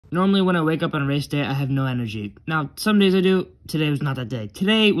Normally when I wake up on race day, I have no energy. Now, some days I do. Today was not that day.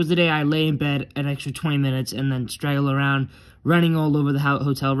 Today was the day I lay in bed an extra 20 minutes and then straggle around, running all over the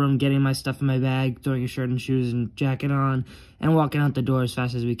hotel room, getting my stuff in my bag, throwing a shirt and shoes and jacket on, and walking out the door as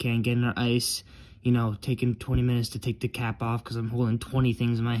fast as we can, getting our ice, you know, taking 20 minutes to take the cap off because I'm holding 20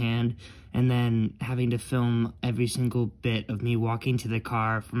 things in my hand, and then having to film every single bit of me walking to the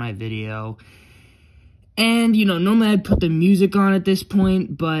car for my video. And, you know, normally I'd put the music on at this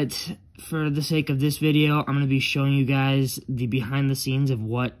point, but for the sake of this video, I'm going to be showing you guys the behind the scenes of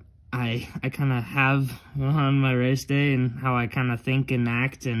what I kind of have on my race day and how I kind of think and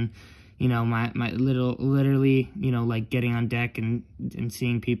act, and, you know, my literally, you know, like getting on deck and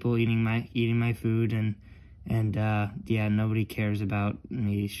seeing people eating my food, and yeah, nobody cares about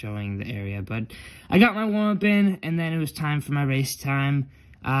me showing the area. But I got my warm-up in, and then it was time for my race time.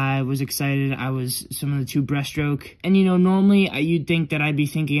 I was excited. I was some of the 2 breaststroke. And, you know, normally you'd think that I'd be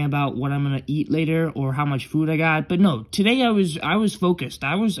thinking about what I'm going to eat later or how much food I got. But no, today I was focused.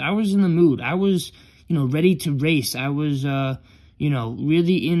 I was in the mood. I was, you know, ready to race. I was, you know,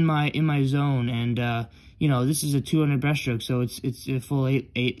 really in my zone. And, you know, this is a 200 breaststroke, so it's a full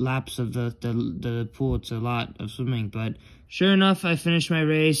eight laps of the pool. It's a lot of swimming. But sure enough, I finished my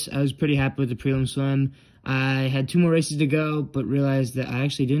race. I was pretty happy with the prelim swim. I had 2 more races to go, but realized that I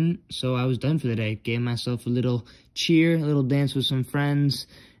actually didn't, so I was done for the day. Gave myself a little cheer, a little dance with some friends,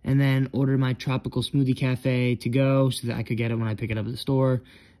 and then ordered my tropical smoothie cafe to go so that I could get it when I pick it up at the store.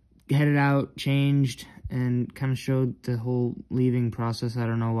 Headed out, changed, and kind of showed the whole leaving process. I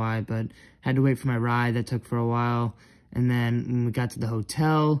don't know why, but had to wait for my ride. That took for a while. And then when we got to the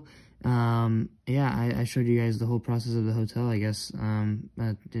hotel, yeah, I showed you guys the whole process of the hotel, I guess.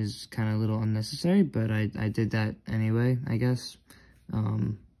 That is kind of a little unnecessary, but I did that anyway, I guess.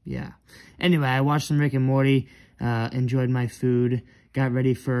 Yeah. Anyway, I watched some Rick and Morty, enjoyed my food, got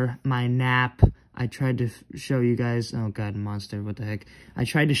ready for my nap. I tried to show you guys, oh god, monster, what the heck. I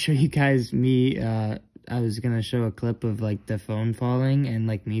tried to show you guys me, I was gonna show a clip of, like, the phone falling and,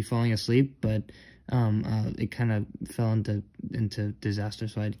 like, me falling asleep, but it kind of fell into disaster,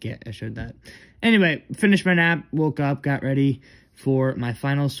 so I showed that. Anyway, finished my nap, woke up, got ready for my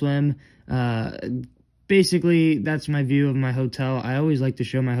final swim. Basically, that's my view of my hotel. I always like to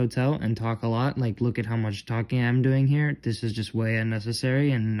show my hotel and talk a lot. Like, look at how much talking I'm doing here. This is just way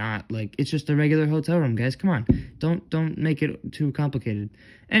unnecessary and not, like, it's just a regular hotel room, guys. Come on. Don't make it too complicated.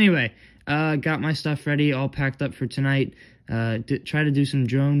 Anyway, got my stuff ready, all packed up for tonight. Try to do some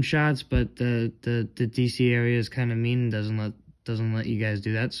drone shots, but the DC area is kind of mean and doesn't let you guys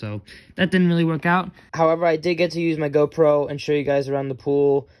do that, so that didn't really work out. However, I did get to use my GoPro and show you guys around the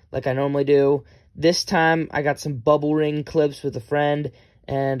pool like I normally do. This time, I got some bubble ring clips with a friend,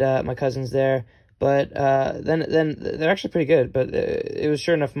 and my cousin's there. But then they're actually pretty good. But it was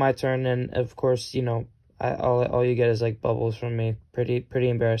sure enough my turn, and of course, you know, all you get is like bubbles from me. Pretty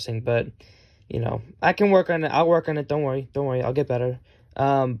embarrassing, but you know, I can work on it. I'll work on it. Don't worry. I'll get better.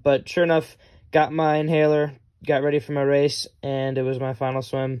 But sure enough, got my inhaler, got ready for my race, and it was my final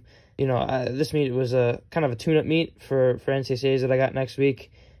swim. You know, this meet was a kind of a tune-up meet for NCAAs that I got next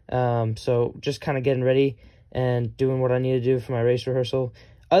week. So just kind of getting ready and doing what I need to do for my race rehearsal.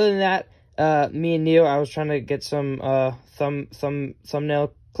 Other than that, me and Neo, I was trying to get some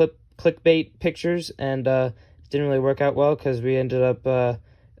thumbnail clickbait pictures, and didn't really work out well because we ended up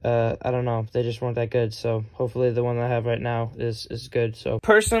I don't know, they just weren't that good. So hopefully the one that I have right now is good. So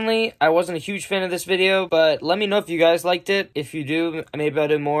personally, I wasn't a huge fan of this video, but let me know if you guys liked it. If you do, maybe I'll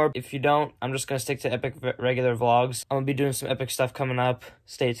do more. If you don't, I'm just gonna stick to epic regular vlogs. I'm gonna be doing some epic stuff coming up.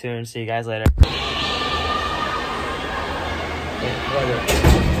 Stay tuned. See you guys later.